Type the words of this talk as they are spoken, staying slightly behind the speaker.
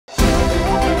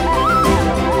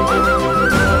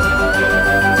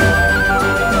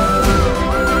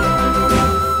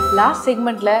Last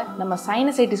செக்மெண்ட்டில் நம்ம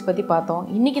sinusitis பற்றி பார்த்தோம்.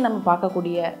 இன்றைக்கி நம்ம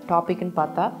பார்க்கக்கூடிய டாபிக்னு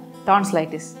பார்த்தா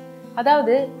டான்சிலைட்டிஸ்.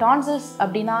 அதாவது டான்சில்ஸ்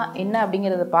அப்படின்னா என்ன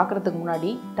அப்படிங்கிறத பார்க்குறதுக்கு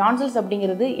முன்னாடி டான்சில்ஸ்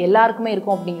அப்படிங்கிறது எல்லாருக்குமே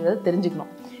இருக்கும் அப்படிங்கிறத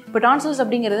தெரிஞ்சுக்கணும். இப்போ டான்சில்ஸ்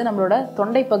அப்படிங்கிறது நம்மளோட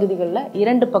தொண்டை பகுதிகளில்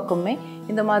 2 பக்கமே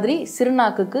இந்த மாதிரி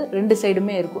சிறுநாக்குக்கு 2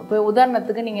 சைடுமே இருக்கும். இப்போ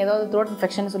உதாரணத்துக்கு நீங்கள் ஏதாவது த்ரோட்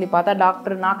இன்ஃபெக்ஷன் சொல்லி பார்த்தா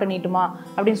டாக்டர் நாக்க நீட்டுமா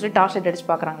அப்படின்னு சொல்லி டார்ச் லைட் அடிச்சு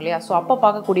பார்க்குறாங்க இல்லையா? ஸோ அப்போ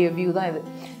பார்க்கக்கூடிய வியூ தான் இது.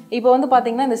 இப்போ வந்து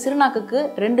பார்த்திங்கன்னா இந்த சிறுநாக்குக்கு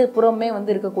 2 புறமே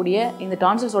வந்து இருக்கக்கூடிய இந்த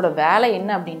டான்சில்ஸோட வேலை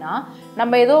என்ன அப்படின்னா,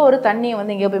 நம்ம ஏதோ ஒரு தண்ணியை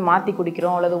வந்து எங்கேயோ போய் மாற்றி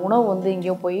குடிக்கிறோம் அல்லது உணவு வந்து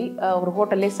எங்கேயோ போய் ஒரு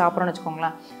ஹோட்டல்லே சாப்பிட்றோன்னு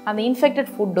வச்சுக்கோங்களேன். அந்த இன்ஃபெக்டட்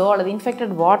ஃபுட்டோ அல்லது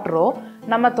இன்ஃபெக்டட் வாட்டரோ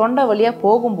நம்ம தொண்டை வழியாக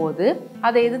போகும்போது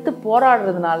அதை எதிர்த்து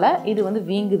போராடுறதுனால இது வந்து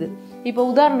வீங்குது. இப்போ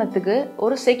உதாரணத்துக்கு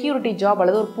ஒரு செக்யூரிட்டி ஜாப்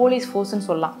அல்லது ஒரு போலீஸ் ஃபோர்ஸ்ன்னு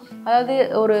சொல்லலாம். அதாவது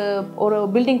ஒரு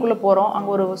பில்டிங்குள்ளே போகிறோம்,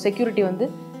 அங்கே ஒரு செக்யூரிட்டி வந்து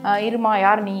இருமா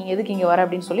யார் நீ எதுக்கு இங்கே வர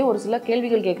அப்படின்னு சொல்லி ஒரு சில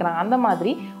கேள்விகள் கேட்குறாங்க. அந்த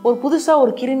மாதிரி ஒரு புதுசாக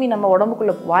ஒரு கிருமி நம்ம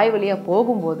உடம்புக்குள்ளே வாய் வழியாக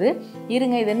போகும்போது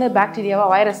இருங்க இது என்ன பாக்டீரியாவா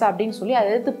வைரஸா அப்படின்னு சொல்லி அதை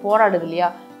எதிர்த்து போராடுது இல்லையா?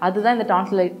 அதுதான் இந்த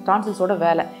டான்சில்ஸோட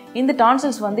வேலை. இந்த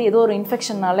டான்சில்ஸ் வந்து ஏதோ ஒரு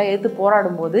இன்ஃபெக்ஷனால் எடுத்து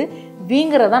போராடும்போது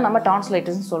வீங்கிறதா நம்ம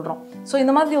டான்சிலைட்டிஸ்ன்னு சொல்கிறோம். ஸோ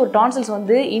இந்த மாதிரி ஒரு டான்சில்ஸ்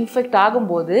வந்து இன்ஃபெக்ட்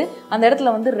ஆகும்போது அந்த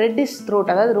இடத்துல வந்து ரெட்டிஷ்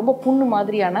த்ரோட், அதாவது ரொம்ப புண்ணு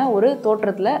மாதிரியான ஒரு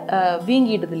தோற்றத்தில்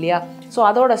வீங்கிடுது இல்லையா? ஸோ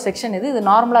அதோட செக்ஷன் இது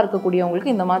நார்மலாக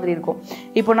இருக்கக்கூடியவங்களுக்கு இந்த மாதிரி இருக்கும்.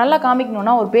 இப்போ நல்லா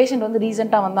காமிக்கணும்னா ஒரு பேஷண்ட் வந்து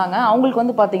ரீசெண்டாக வந்தாங்க. அவங்களுக்கு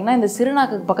வந்து பார்த்திங்கன்னா இந்த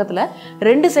சிறுநாக்கு பக்கத்தில்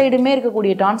 2 சைடுமே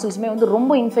இருக்கக்கூடிய டான்சில்ஸுமே வந்து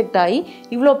ரொம்ப இன்ஃபெக்ட் ஆகி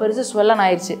இவ்வளோ பெருசு ஸ்வெல்லன்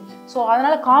ஆயிடுச்சு. ஸோ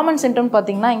அதனால் காமன் சிம்டம்னு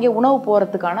பார்த்திங்கன்னா இங்கே உணவு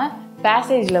போகிறதுக்கான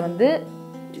பேசேஜில் வந்து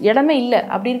இடமே இல்லை.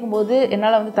 அப்படி இருக்கும்போது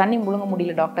என்னால் வந்து தண்ணி முழுங்க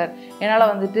முடியல டாக்டர்,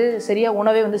 என்னால் வந்துட்டு சரியாக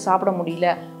உணவே வந்து சாப்பிட முடியல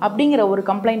அப்படிங்கிற ஒரு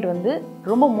கம்ப்ளைண்ட் வந்து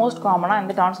ரொம்ப மோஸ்ட் காமனாக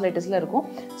இந்த டான்சிலைட்டிஸில் இருக்கும்.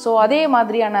 ஸோ அதே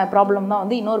மாதிரியான ப்ராப்ளம் தான்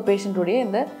வந்து இன்னொரு பேஷண்ட்டுடைய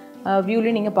இந்த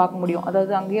வியூலையும் நீங்கள் பார்க்க முடியும்.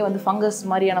 அதாவது அங்கேயே வந்து ஃபங்கஸ்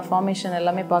மாதிரியான ஃபார்மேஷன்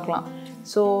எல்லாமே பார்க்கலாம்.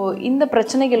 ஸோ இந்த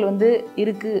பிரச்சனைகள் வந்து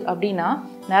இருக்குது அப்படின்னா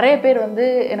நிறைய பேர் வந்து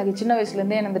எனக்கு சின்ன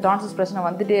வயசுலேருந்தே எனக்கு இந்த டான்சில்ஸ் பிரச்சனை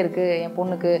வந்துகிட்டே இருக்குது, என்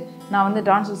பொண்ணுக்கு நான் வந்து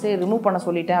டான்சில்ஸே ரிமூவ் பண்ண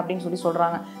சொல்லிட்டேன் அப்படின்னு சொல்லி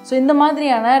சொல்கிறாங்க. ஸோ இந்த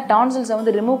மாதிரியான டான்சில்ஸை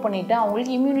வந்து ரிமூவ் பண்ணிவிட்டு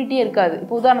அவங்களுக்கு இம்யூனிட்டியே இருக்காது.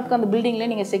 இப்போ உதாரணத்துக்கு அந்த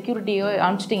பில்டிங்லேயே நீங்கள் செக்யூரிட்டியோ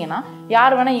அனுப்பிச்சிட்டிங்கன்னா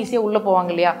யார் வேணால் ஈஸியாக உள்ளே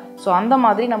போவாங்க இல்லையா? ஸோ அந்த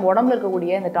மாதிரி நம்ம உடம்புல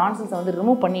இருக்கக்கூடிய இந்த டான்சில்ஸை வந்து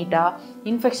ரிமூவ் பண்ணிட்டா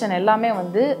இன்ஃபெக்ஷன் எல்லாமே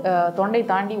வந்து தொண்டை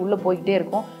தாண்டி உள்ளே போய்கிட்டே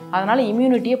இருக்கும். அதனால்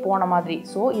இம்யூனிட்டியே போன மாதிரி.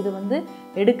 ஸோ இது வந்து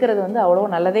எடுக்கிறது வந்து அவ்வளோ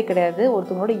நல்லதே கிடையாது.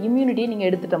 ஒருத்தவங்களோட இம்யூனிட்டியை நீங்கள்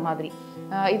எடுத்துட்ட மாதிரி.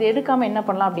 இது எடுக்காமல் என்ன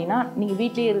பண்ணலாம் அப்படின்னா, நீங்கள்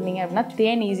வீட்டிலே இருந்தீங்க அப்படின்னா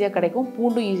தேன் ஈஸியாக கிடைக்கும்,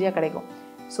 பூண்டும் ஈஸியாக கிடைக்கும்.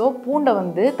 ஸோ பூண்டை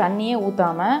வந்து தண்ணியே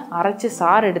ஊற்றாமல் அரைச்சி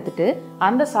சாறு எடுத்துகிட்டு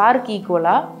அந்த சாருக்கு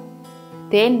ஈக்குவலாக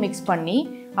தேன் மிக்ஸ் பண்ணி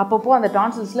அப்பப்போ அந்த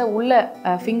டான்சில்ஸில் உள்ள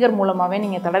ஃபிங்கர் மூலமாகவே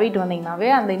நீங்கள் தடவிட்டு வந்தீங்கன்னாவே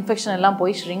அந்த இன்ஃபெக்ஷன் எல்லாம்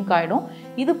போய் ஷ்ரிங்க் ஆகிடும்.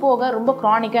 இது போக ரொம்ப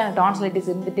க்ரானிக்காக எனக்கு டான்சிலைட்டிஸ்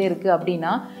இருந்துகிட்டே இருக்குது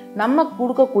அப்படின்னா நம்ம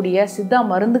கொடுக்கக்கூடிய சித்தா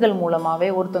மருந்துகள் மூலமாகவே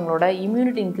ஒருத்தவங்களோட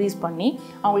இம்யூனிட்டி இன்க்ரீஸ் பண்ணி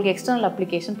அவங்களுக்கு external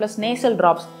application plus nasal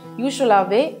drops.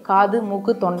 யூஸ்வலாகவே காது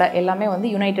மூக்கு தொண்டை எல்லாமே வந்து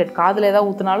யுனைடெட். காதில் ஏதாவது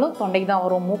ஊற்றினாலும் தொண்டைக்கு தான்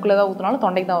வரும், மூக்கில் ஏதாவது ஊற்றினாலும்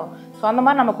தொண்டைக்கு தான் வரும். ஸோ அந்த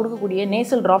மாதிரி நம்ம கொடுக்கக்கூடிய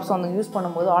நேசல் ட்ராப்ஸ் வந்து யூஸ்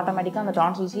பண்ணும்போது ஆட்டோமேட்டிக்காக அந்த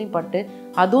டான்சில்ஸ்லையும் பட்டு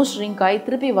அதுவும் ஷ்ரிங்க் ஆகி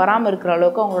திருப்பி வராமல் இருக்கிற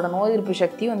அளவுக்கு அவங்களோட நோய் எதிர்ப்பு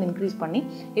சக்தியும் வந்து இன்க்ரீஸ் பண்ணி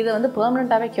இதை வந்து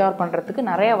பெர்மனெண்ட்டாகவே க்யூர் பண்ணுறதுக்கு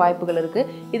நிறைய வாய்ப்புகள் இருக்குது.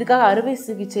 இதுக்காக அறுவை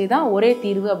சிகிச்சை தான் ஒரே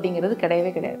தீர்வு அப்படிங்கிறது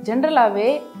கிடையவே கிடையாது. ஜென்ரலாகவே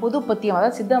பொது பத்தியம்,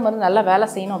 அதாவது சித்தா மருந்து நல்லா வேலை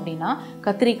செய்யணும் அப்படின்னா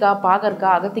கத்திரிக்காய்,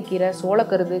 பாகற்காய், அகத்திக்கீரை,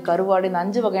 சோளக்கருது, கருவாடு இந்த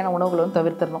 5 வகையான உணவுகளை வந்து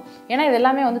தவிர்த்திடணும். ஏன்னா இது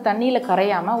எல்லாமே வந்து தண்ணியில்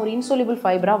கரையாமல் ஒரு இன்சொல்யூபிள்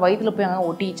ஃபைபராக வயிற்றில் போய் அங்கே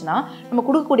ஒட்டிச்சுன்னா நம்ம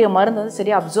கொடுக்கக்கூடிய மருந்து வந்து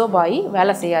சரியாக அப்சர்வ் ஆகி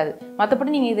வேலை செய்யாது.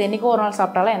 மற்றபடி நீங்கள் இது என்றைக்கோ ஒரு நாள்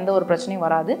சாப்பிட்டாலும் எந்த ஒரு பிரச்சனையும்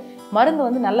வராது. மருந்து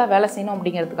வந்து நல்லா வேலை செய்யணும்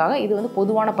அப்படிங்கிறதுக்காக இது வந்து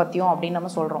பொதுவான பத்தியம் அப்படின்னு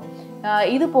நம்ம சொல்கிறோம்.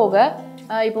 இது போக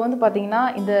இப்போ வந்து பார்த்திங்கன்னா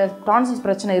இந்த டான்சில்ஸ்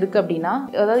பிரச்சனை இருக்குது அப்படின்னா,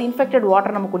 அதாவது இன்ஃபெக்டட்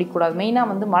வாட்டர் நம்ம குடிக்கக்கூடாது.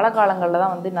 மெயினாக வந்து மழை காலங்களில்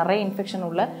தான் வந்து நிறைய இன்ஃபெக்ஷன்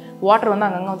உள்ள வாட்டர் வந்து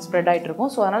அங்கங்கே வந்து ஸ்ப்ரெட் ஆகிட்டு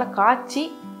இருக்கும். ஸோ அதனால் காய்ச்சி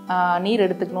நீர்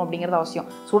எடுத்துக்கணும் அப்படிங்கிறது அவசியம்.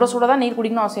 சுட சுட தான் நீர்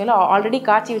குடிக்கணும் அவசியம் இல்லை. ஆல்ரெடி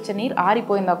காய்ச்சி வச்ச நீர் ஆறி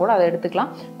போயிருந்தால் கூட அதை எடுத்துக்கலாம்.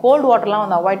 கோல்டு வாட்டர்லாம்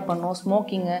வந்து அவாய்ட் பண்ணணும்.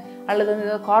 ஸ்மோக்கிங்கு அல்லது வந்து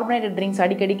ஏதாவது கார்பனேட்டட் ட்ரிங்க்ஸ்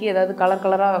அடிக்கடிக்கு ஏதாவது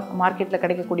கலராக மார்க்கெட்டில்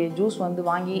கிடைக்கக்கூடிய ஜூஸ் வந்து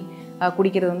வாங்கி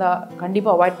குடிக்கிறது வந்து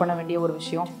கண்டிப்பாக அவாய்ட் பண்ண வேண்டிய ஒரு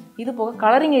விஷயம். இது போக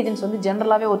கலரிங் ஏஜென்ட்ஸ் வந்து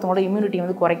ஜென்ரலாகவே ஒருத்தவங்களோட இம்யூனிட்டி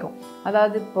வந்து குறைக்கும்.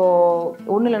 அதாவது இப்போது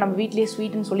ஒன்றும் இல்லை, நம்ம வீட்லேயே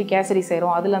ஸ்வீட்டுன்னு சொல்லி கேசரி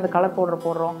செய்கிறோம், அதில் அந்த கலர் பவுடர்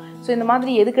போடுறோம். ஸோ இந்த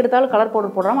மாதிரி எதுக்கு எடுத்தாலும் கலர்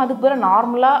பவுடர் போடுறோம். அதுக்கு பிறகு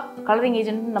நார்மலாக கலரிங்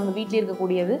ஏஜென்ட் நம்ம வீட்லேயே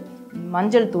இருக்கக்கூடியது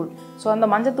மஞ்சள் தூள். ஸோ அந்த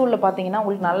மஞ்சள் தூளில் பார்த்தீங்கன்னா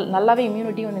உங்களுக்கு நல்லாவே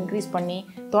இம்யூனிட்டி வந்து இன்க்ரீஸ் பண்ணி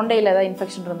தொண்டையில் ஏதாவது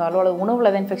இன்ஃபெக்ஷன் இருந்தாலோ அல்லது உணவில்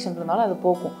ஏதாவது இன்ஃபெக்ஷன் இருந்தாலும் அது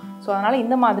போக்கும். ஸோ அதனால்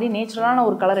இந்த மாதிரி நேச்சுரலான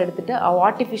ஒரு கலர் எடுத்துகிட்டு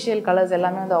ஆர்டிஃபிஷியல் கலர்ஸ்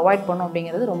எல்லாமே வந்து அவாய்ட் பண்ணும்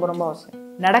அப்படிங்கிறது ரொம்ப ரொம்ப அவசியம்.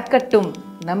 நடக்கட்டும்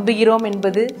நம்புகிறோம்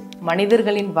என்பது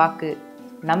மனிதர்களின் வாக்கு,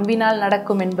 நம்பினால்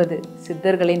நடக்கும் என்பது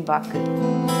சித்தர்களின் வாக்கு.